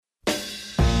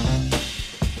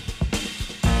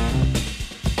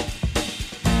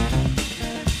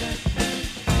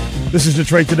This is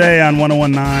Detroit Today on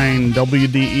 101.9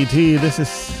 WDET. This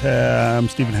is I'm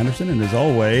Stephen Henderson, and as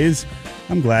always,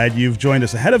 I'm glad you've joined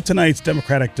us. Ahead of tonight's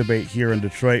Democratic debate here in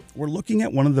Detroit, we're looking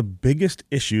at one of the biggest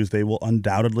issues they will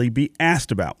undoubtedly be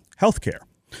asked about, healthcare.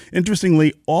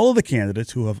 Interestingly, all of the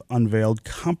candidates who have unveiled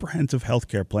comprehensive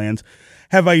healthcare plans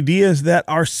have ideas that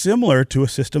are similar to a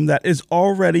system that is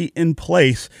already in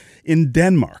place in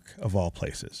Denmark, of all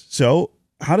places. So,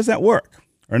 how does that work?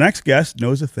 Our next guest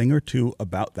knows a thing or two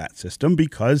about that system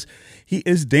because he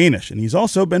is Danish, and he's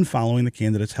also been following the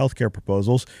candidates' healthcare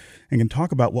proposals and can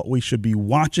talk about what we should be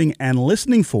watching and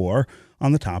listening for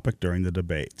on the topic during the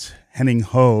debates. Henning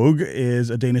Hoeg is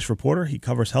a Danish reporter. He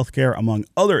covers healthcare, among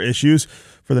other issues,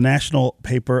 for the national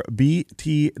paper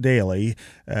BT Daily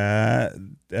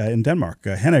in Denmark.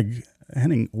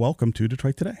 Henning, welcome to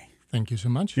Detroit Today. Thank you so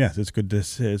much. Yes, it's good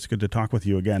to talk with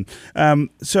you again.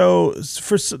 So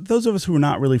for those of us who are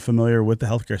not really familiar with the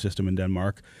healthcare system in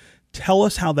Denmark, tell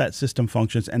us how that system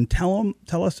functions and tell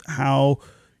us how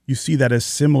you see that as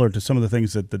similar to some of the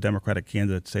things that the Democratic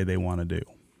candidates say they want to do.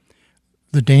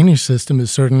 The Danish system is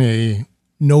certainly a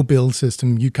no-bill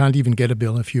system. You can't even get a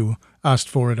bill if you asked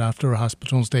for it after a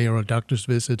hospital stay or a doctor's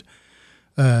visit.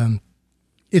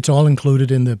 It's all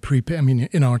included in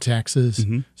in our taxes.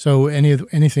 Mm-hmm. So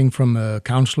anything from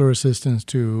counselor assistance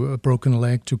to a broken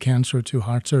leg to cancer to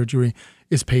heart surgery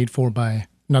is paid for by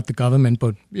not the government,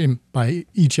 but by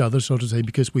each other, so to say,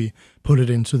 because we put it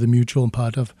into the mutual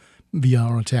pot via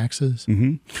our taxes.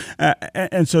 Mm-hmm.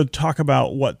 And so talk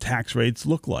about what tax rates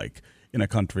look like in a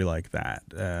country like that.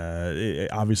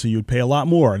 Obviously, you'd pay a lot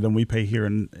more than we pay here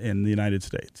in the United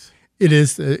States. It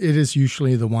is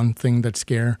usually the one thing that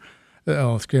scares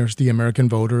the American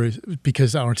voter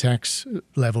because our tax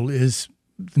level the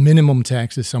minimum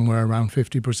tax is somewhere around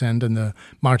 50%, and the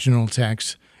marginal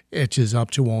tax edges up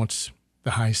towards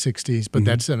the high 60s. But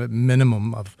that's a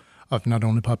minimum of not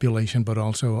only population, but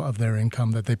also of their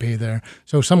income that they pay there.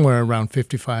 So somewhere around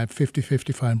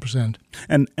 55%.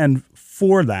 And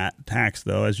for that tax,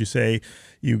 though, as you say,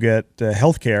 you get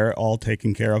health care all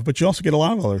taken care of, but you also get a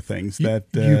lot of other things that...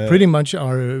 You pretty much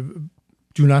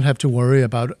do not have to worry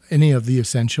about any of the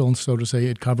essentials, so to say.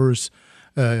 It covers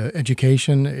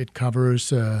education, it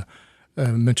covers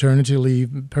maternity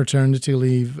leave, paternity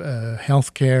leave,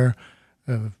 health care,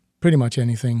 pretty much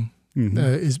anything. Mm-hmm.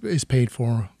 Is paid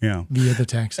for via the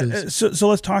taxes. So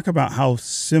let's talk about how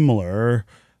similar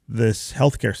this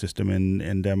healthcare system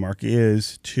in Denmark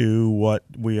is to what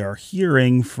we are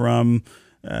hearing from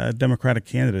Democratic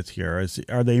candidates here.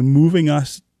 Are they moving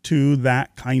us to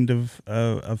that kind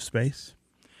of space?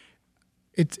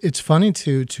 It's funny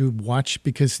to watch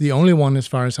because the only one, as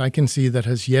far as I can see, that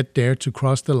has yet dared to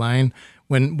cross the line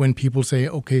when people say,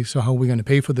 okay, so how are we going to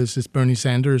pay for this, is Bernie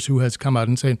Sanders, who has come out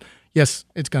and said, yes,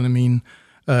 it's going to mean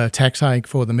a tax hike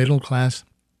for the middle class.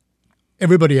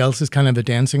 Everybody else is kind of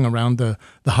dancing around the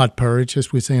hot porridge,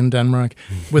 as we say in Denmark,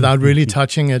 without really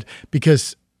touching it.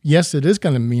 Because, yes, it is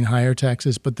going to mean higher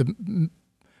taxes, but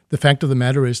the fact of the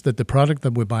matter is that the product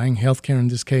that we're buying, healthcare in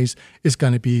this case, is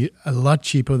going to be a lot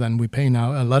cheaper than we pay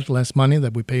now, a lot less money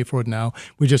that we pay for it now.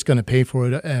 We're just going to pay for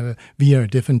it via a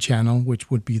different channel, which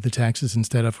would be the taxes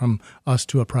instead of from us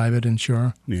to a private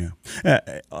insurer. Yeah.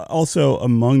 Also,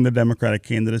 among the Democratic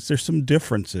candidates, there's some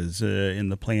differences in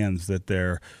the plans that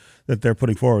they're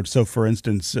putting forward. So, for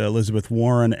instance, Elizabeth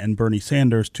Warren and Bernie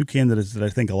Sanders, two candidates that I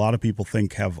think a lot of people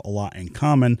think have a lot in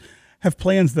common, have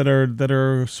plans that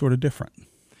are sort of different.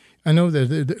 I know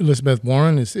that Elizabeth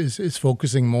Warren is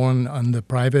focusing more on the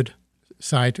private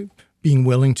side, being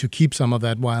willing to keep some of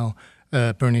that, while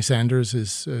Bernie Sanders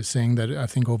is saying that I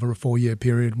think over a 4-year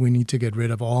period we need to get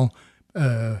rid of all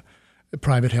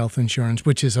private health insurance,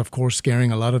 which is, of course,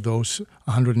 scaring a lot of those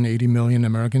 180 million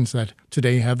Americans that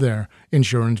today have their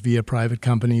insurance via private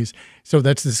companies. So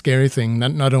that's the scary thing,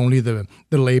 not only the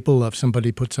label of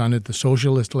somebody puts on it, the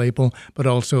socialist label, but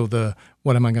also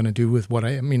what am I going to do with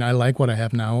I like what I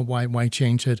have now, why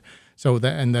change it? So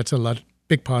that's a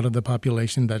big part of the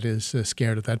population that is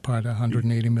scared of that part,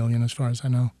 180 million as far as I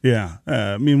know. Yeah.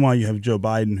 Meanwhile, you have Joe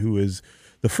Biden, who is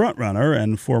the front runner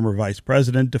and former vice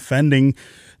president, defending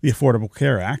the Affordable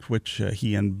Care Act, which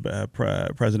he and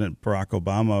President Barack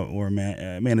Obama were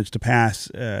managed to pass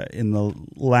in the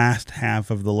last half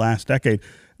of the last decade.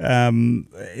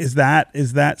 Is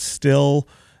that still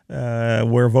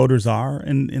where voters are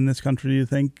in this country, do you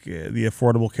think? The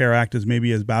Affordable Care Act is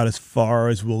maybe about as far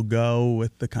as we'll go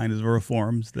with the kinds of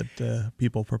reforms that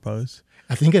people propose?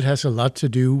 I think it has a lot to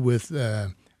do with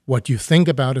what you think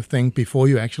about a thing before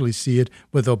you actually see it.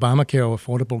 With Obamacare or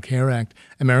Affordable Care Act,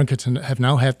 Americans have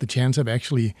now had the chance of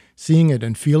actually seeing it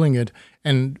and feeling it.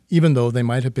 And even though they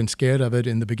might have been scared of it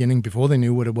in the beginning before they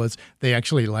knew what it was, they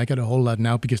actually like it a whole lot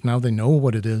now because now they know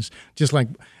what it is. Just like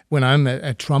when I'm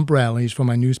at Trump rallies for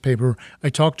my newspaper, I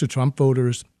talk to Trump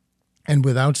voters. And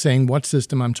without saying what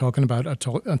system I'm talking about, I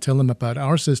tell them about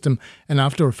our system. And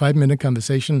after a 5-minute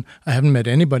conversation, I haven't met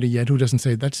anybody yet who doesn't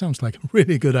say, that sounds like a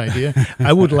really good idea.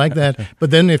 I would like that.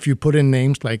 But then if you put in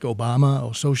names like Obama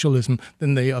or socialism,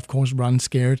 then they, of course, run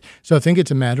scared. So I think it's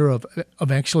a matter of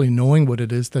actually knowing what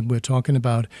it is that we're talking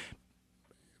about.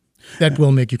 That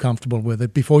will make you comfortable with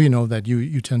it. Before you know that,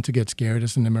 you tend to get scared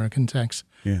as an American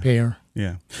taxpayer.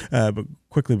 Yeah. But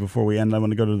quickly before we end, I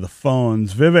want to go to the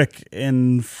phones. Vivek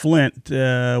in Flint,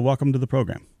 welcome to the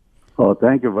program. Oh,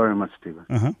 thank you very much, Stephen.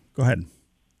 Go ahead.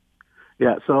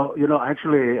 Yeah, so,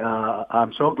 actually,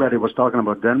 I'm so glad he was talking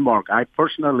about Denmark. I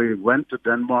personally went to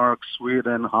Denmark,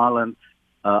 Sweden, Holland.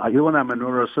 Even I'm a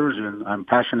neurosurgeon. I'm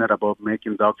passionate about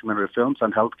making documentary films,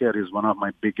 and healthcare is one of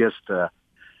my biggest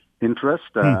interest.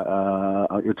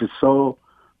 It is so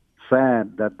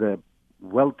sad that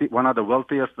one of the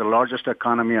wealthiest, the largest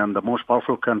economy, and the most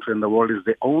powerful country in the world is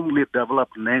the only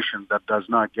developed nation that does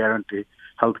not guarantee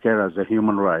healthcare as a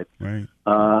human right. Right.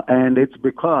 And it's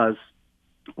because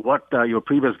what your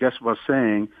previous guest was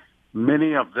saying,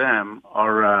 many of them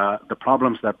are the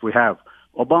problems that we have.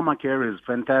 Obamacare is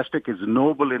fantastic, it's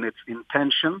noble in its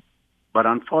intention, but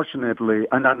unfortunately,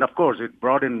 and of course, it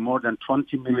brought in more than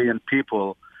 20 million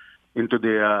people into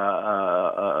the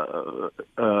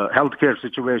healthcare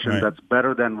situation that's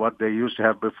better than what they used to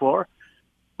have before.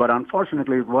 But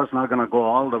unfortunately, it was not going to go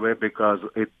all the way because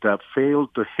it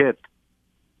failed to hit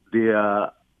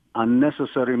the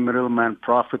unnecessary middleman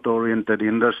profit-oriented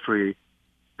industry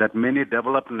that many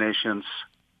developed nations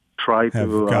try have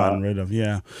to gotten rid of.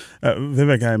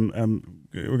 Vivek,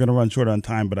 we're going to run short on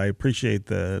time, but I appreciate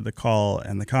the call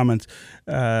and the comments.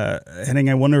 Henning,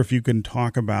 I wonder if you can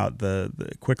talk about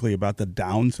quickly about the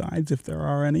downsides, if there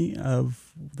are any,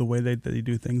 of the way they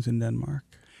do things in Denmark.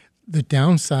 The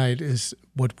downside is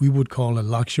what we would call a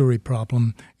luxury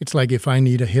problem. It's like if I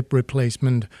need a hip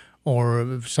replacement or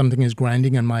if something is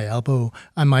grinding on my elbow,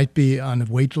 I might be on a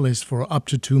wait list for up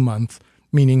to 2 months,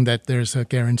 meaning that there's a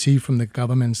guarantee from the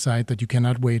government side that you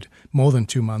cannot wait more than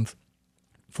 2 months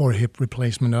for a hip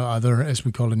replacement or other, as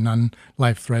we call it,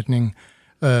 non-life-threatening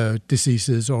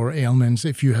diseases or ailments.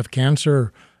 If you have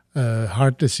cancer,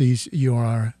 heart disease, you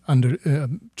are under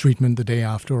treatment the day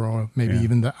after or maybe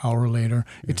even the hour later.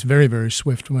 It's very, very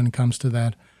swift when it comes to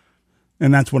that.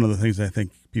 And that's one of the things I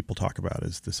think people talk about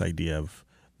is this idea of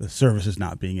the services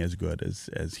not being as good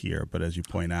as here. But as you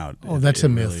point out, that's a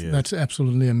myth. Really that's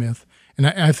absolutely a myth. And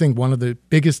I think one of the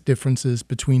biggest differences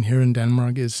between here and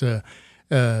Denmark is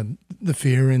the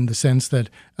fear, in the sense that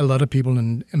a lot of people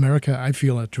in America, I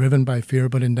feel, are driven by fear.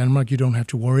 But in Denmark, you don't have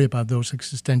to worry about those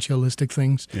existentialistic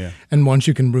things. Yeah. And once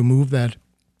you can remove that,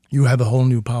 you have a whole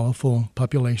new powerful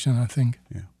population, I think.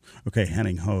 Yeah. Okay,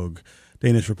 Henning Hoeg,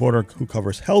 Danish reporter who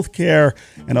covers healthcare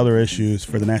and other issues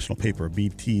for the national paper,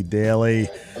 BT Daily.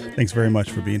 Thanks very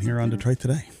much for being here on Detroit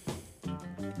Today.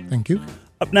 Thank you.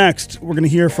 Up next, we're going to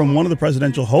hear from one of the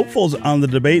presidential hopefuls on the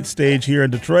debate stage here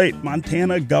in Detroit.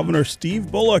 Montana Governor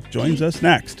Steve Bullock joins us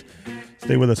next.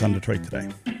 Stay with us on Detroit Today.